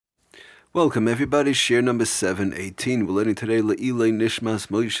Welcome everybody, share number 718. We're learning today Le'ilei Nishmas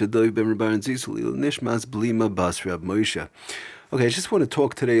Moshe Dov Ben Rabban Zisel Le'ilei Nishmas Blima Bas Rab Moshe. Okay, I just want to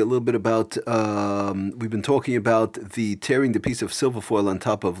talk today a little bit about, we've been talking about tearing the piece of silver foil on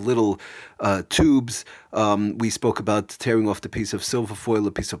top of little tubes. We spoke about tearing off the piece of silver foil,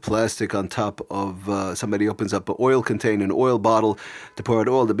 a piece of plastic on top of, somebody opens up an oil container, an oil bottle to pour out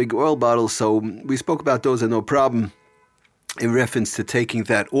oil, the big oil bottle. So we spoke about those and no problem in reference to taking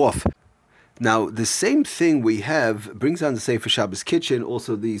that off. Now, the same thing we have brings on the Sefer Shabbos Kitchen,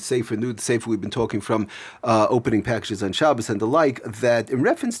 also the Sefer New, the Sefer we've been talking from, opening packages on Shabbos and the like, that in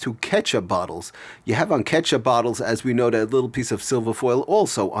reference to ketchup bottles, you have on ketchup bottles, as we know, that little piece of silver foil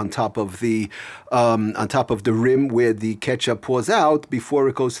also on top of the rim where the ketchup pours out before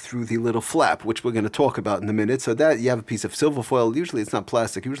it goes through the little flap, which we're going to talk about in a minute. So that you have a piece of silver foil. Usually it's not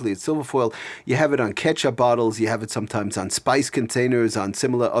plastic. Usually it's silver foil. You have it on ketchup bottles. You have it sometimes on spice containers, on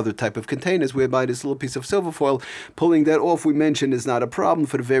similar other type of containers, whereby this little piece of silver foil, pulling that off, we mentioned, is not a problem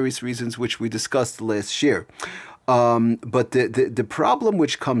for the various reasons which we discussed last year. But the problem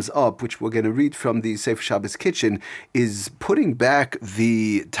which comes up, which we're going to read from the Sefer Shabbos Kitchen, is putting back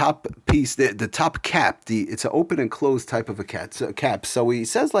the top piece, the top cap. It's an open and closed type of a cap. So he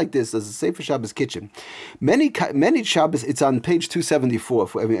says like this, as a Sefer Shabbos Kitchen. Many Shabbos, it's on page 274,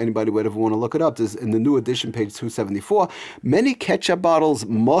 for anybody would ever want to look it up. There's in the new edition, page 274. Many ketchup bottles,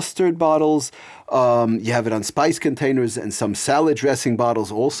 mustard bottles, you have it on spice containers and some salad dressing bottles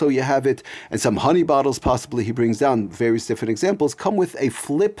also you have it, and some honey bottles possibly he brings down, various different examples, come with a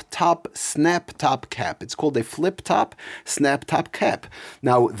flip-top, snap-top cap. It's called a flip-top, snap-top cap.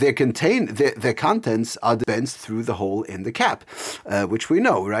 Now, their contents are dispensed through the hole in the cap, which we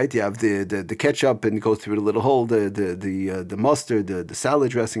know, right? You have the ketchup and it goes through the little hole, the mustard, the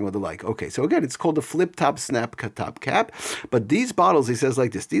salad dressing or the like. Okay, so again, it's called a flip-top, snap-top cap, but these bottles, he says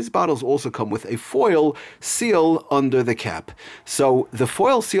like this, these bottles also come with a foil seal under the cap. So the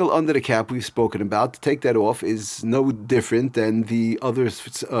foil seal under the cap we've spoken about, to take that off is no different than the other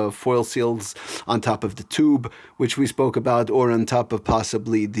foil seals on top of the tube, which we spoke about, or on top of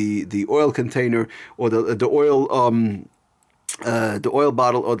possibly the oil container or the oil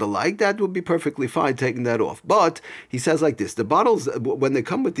bottle or the like. That would be perfectly fine taking that off. But he says like this, the bottles, when they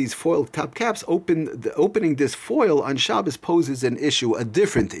come with these foil top caps, opening this foil on Shabbos poses an issue, a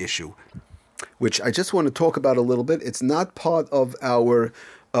different issue, which I just want to talk about a little bit. It's not part of our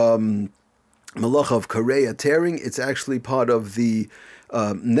malacha of Korea tearing. It's actually part of the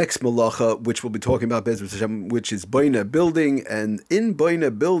next malacha, which we'll be talking about, which is Boina building. And in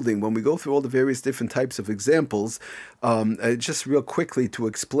Boina building, when we go through all the various different types of examples, just real quickly to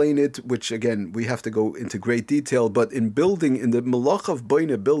explain it, which again, we have to go into great detail, but in the malacha of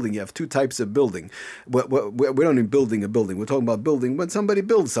Boina building, you have two types of building. We don't mean building a building. We're talking about building when somebody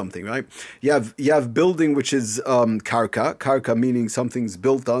builds something, right? You have building, which is karka meaning something's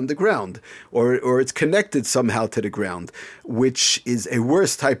built on the ground, or it's connected somehow to the ground, which is a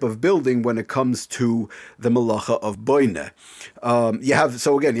worse type of building when it comes to the malacha of boina. You have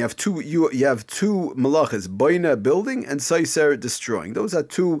two malachas: boina building and saiser destroying. Those are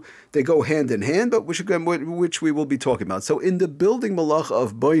two. They go hand in hand, but which we will be talking about. So in the building malacha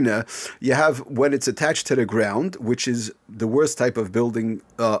of boina, you have when it's attached to the ground, which is the worst type of building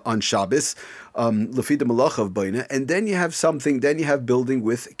on Shabbos, lefi the malacha of boina, and then you have building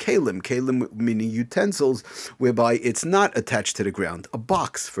with kalim meaning utensils, whereby it's not attached to the ground. A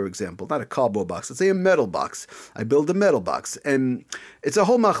box, for example, not a cardboard box. Let's say a metal box. I build a metal box, and it's a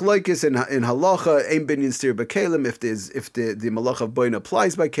whole machlokes in halacha, ein binyan stir b'kalim, if the malacha of boina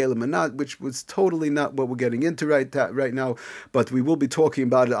applies by kalim or not, which was totally not what we're getting into right now, but we will be talking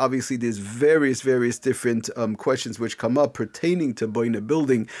about it. Obviously, there's various different questions which come up pertaining to boina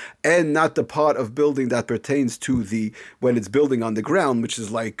building, and not the part of building that pertains to when it's building on the ground, which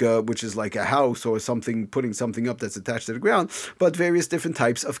is like a house or something, putting something up that's attached to the ground, but various different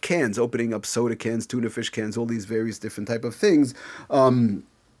types of cans, opening up soda cans, tuna fish cans, all these various different type of things.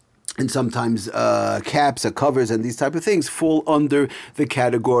 And sometimes caps or covers and these type of things fall under the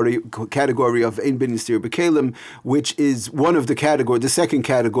category of ein binyan stir b'kalim, which is the second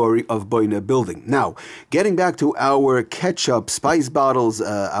category of boina building. Now, getting back to our ketchup, spice bottles,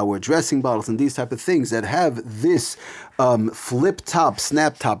 our dressing bottles, and these type of things that have this flip top,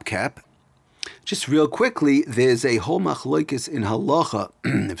 snap top cap. Just real quickly, there's a whole machlokes in halacha.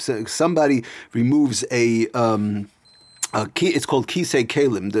 If somebody removes it's called kisei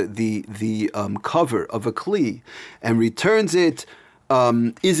kalim, the cover of a kli, and returns it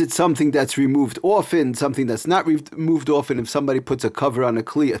Is it something that's removed often, something that's not removed often? If somebody puts a cover on a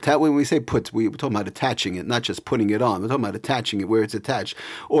kli, when we say put, we're talking about attaching it, not just putting it on. We're talking about attaching it where it's attached.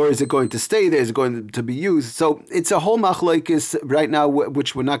 Or is it going to stay there? Is it going to be used? So it's a whole machlokes right now,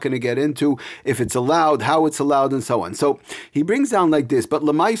 which we're not going to get into, if it's allowed, how it's allowed, and so on. So he brings down like this, but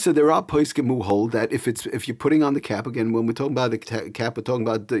lemaisa, there are poskim who hold that if you're putting on the cap, again, when we're talking about the cap, we're talking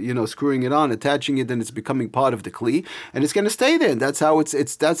about screwing it on, attaching it, then it's becoming part of the kli, and it's going to stay there. That's how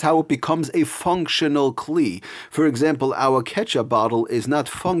it becomes a functional kli. For example, our ketchup bottle is not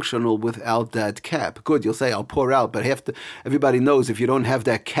functional without that cap. Good, you'll say I'll pour out, but everybody knows if you don't have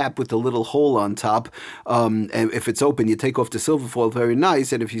that cap with the little hole on top, and if it's open, you take off the silver foil, very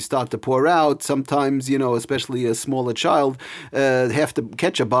nice, and if you start to pour out, sometimes, especially a smaller child, half the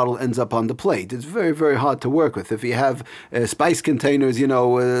ketchup bottle ends up on the plate. It's very, very hard to work with. If you have spice containers,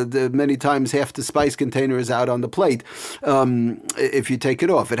 many times half the spice container is out on the plate. If you take it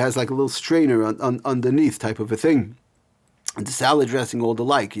off, it has like a little strainer underneath type of a thing. And the salad dressing, all the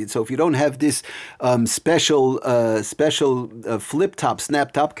like. So if you don't have this special flip top,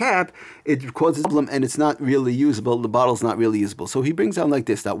 snap top cap, it causes a problem and it's not really usable. The bottle's not really usable. So he brings down like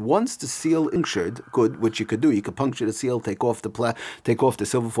this, that once the seal punctured, good, which you could do, you could puncture the seal, take off the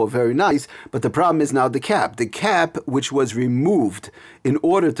silver foil, very nice. But the problem is now the cap. The cap, which was removed in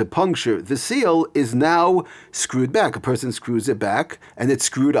order to puncture the seal, is now screwed back. A person screws it back and it's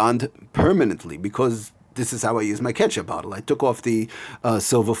screwed on permanently, because this is how I use my ketchup bottle. I took off the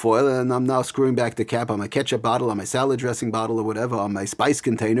silver foil and I'm now screwing back the cap on my ketchup bottle, on my salad dressing bottle or whatever, on my spice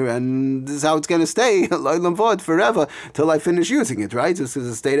container, and this is how it's going to stay forever till I finish using it, right? This is going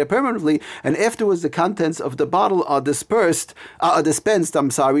to stay there permanently, and afterwards the contents of the bottle are dispensed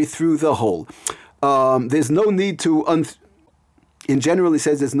through the hole. There's no need to in general, he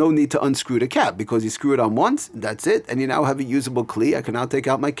says there's no need to unscrew the cap, because you screw it on once, that's it, and you now have a usable kli. I can now take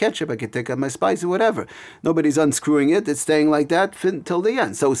out my ketchup, I can take out my spice or whatever. Nobody's unscrewing it, it's staying like that till the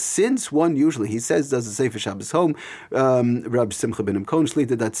end. So since one usually, he says, does the Sefer Shabbos home, Rabbi Simcha ben Imkon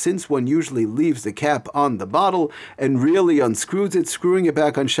Shlita, that since one usually leaves the cap on the bottle and really unscrews it, screwing it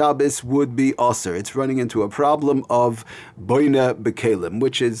back on Shabbos would be aser. It's running into a problem of boina bekelim,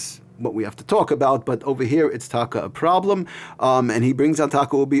 which is what we have to talk about, but over here it's taka a problem, and he brings on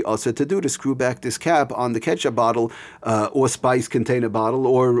taka will be also to screw back this cap on the ketchup bottle or spice container bottle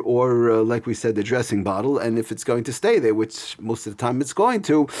or like we said, the dressing bottle, and if it's going to stay there, which most of the time it's going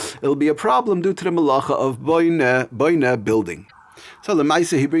to, it'll be a problem due to the malacha of boina building. So the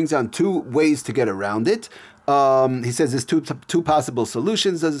Maisa, he brings on two ways to get around it. He says there's two possible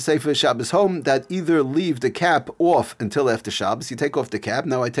solutions, as a Sefer Shabbos home, that either leave the cap off until after Shabbos. You take off the cap,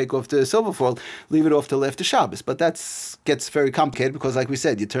 now I take off the silver foil, leave it off till after Shabbos. But that gets very complicated, because like we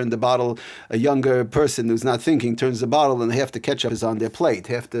said, you turn the bottle, a younger person who's not thinking turns the bottle and half the ketchup is on their plate,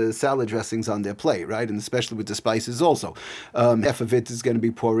 half the salad dressing's on their plate, right? And especially with the spices also. Half of it is going to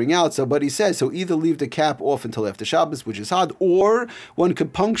be pouring out. So, but he says, so either leave the cap off until after Shabbos, which is hard, or one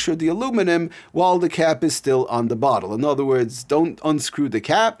could puncture the aluminum while the cap is still on the bottle. In other words, don't unscrew the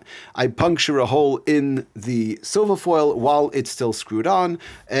cap. I puncture a hole in the silver foil while it's still screwed on,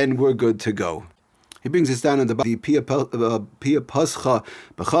 and we're good to go. He brings us down in the Pia Pascha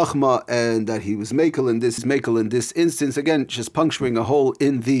B'chachma, and that he was makel in this instance, again, just puncturing a hole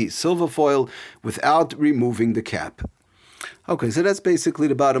in the silver foil without removing the cap. Okay, so that's basically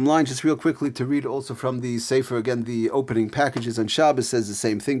the bottom line. Just real quickly to read also from the Sefer, again, the opening packages on Shabbos says the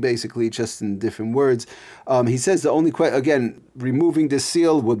same thing, basically, just in different words. He says the only again, removing the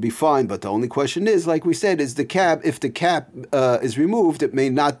seal would be fine, but the only question is, like we said, is the cap. If the cap is removed, it may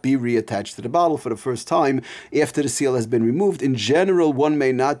not be reattached to the bottle for the first time after the seal has been removed. In general,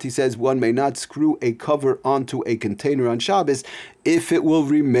 he says, one may not screw a cover onto a container on Shabbos if it will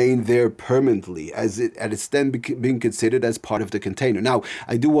remain there permanently, as it's then being considered as part of the container. Now,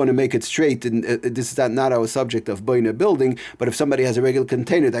 I do want to make it straight, and this is not our subject of boina building, but if somebody has a regular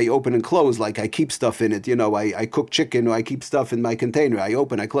container that you open and close, like I keep stuff in it, I cook chicken, or I keep stuff in my container, I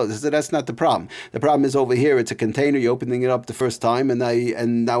open, I close. So that's not the problem. The problem is over here, it's a container, you're opening it up the first time,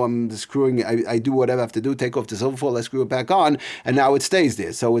 and now I'm screwing, I do whatever I have to do, take off the silver foil, I screw it back on, and now it stays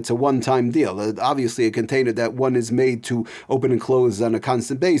there. So it's a one-time deal. Obviously, a container that one is made to open and close on a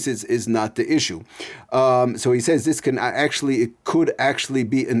constant basis is not the issue. So he says this could actually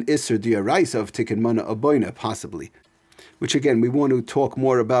be an Isser D'Oraisa of Tikkun Mana Aboina, possibly. which again we want to talk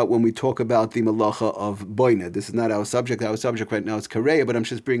more about when we talk about the malacha of boina. This is not our subject. Our subject right now is kareya, but I'm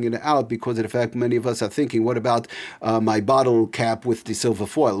just bringing it out because of the fact many of us are thinking, what about my bottle cap with the silver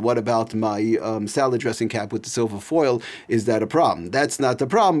foil? What about my salad dressing cap with the silver foil? Is that a problem? That's not the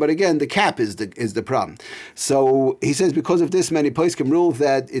problem, but again, the cap is the problem. So he says because of this, many places can rule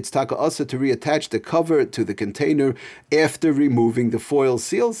that it's taka asa to reattach the cover to the container after removing the foil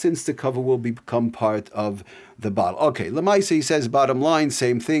seal, since the cover will become part of the bottle. Okay, Lamaisa, he says, bottom line,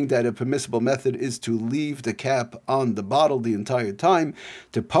 same thing, that a permissible method is to leave the cap on the bottle the entire time,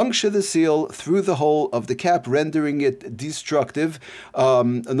 to puncture the seal through the hole of the cap, rendering it destructive.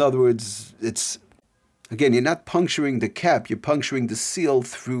 In other words, again, you're not puncturing the cap, you're puncturing the seal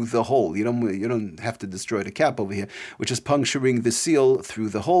through the hole. You don't have to destroy the cap over here, which is puncturing the seal through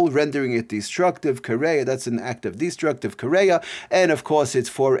the hole, rendering it destructive. Kareya, that's an act of destructive kareya. And of course, it's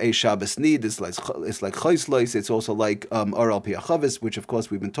for a Shabbos need. It's like choislois. It's also like oral piachavis, which of course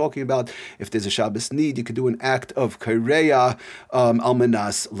we've been talking about. If there's a Shabbos need, you could do an act of kareya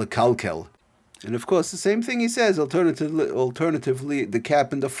almanas lekalkel. And of course, the same thing he says. Alternatively, the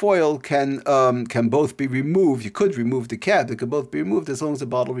cap and the foil can both be removed. You could remove the cap; they could both be removed as long as the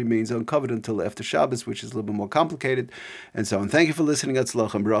bottle remains uncovered until after Shabbos, which is a little bit more complicated, and so on. Thank you for listening.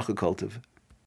 Atzlach and Bracha Kultiv.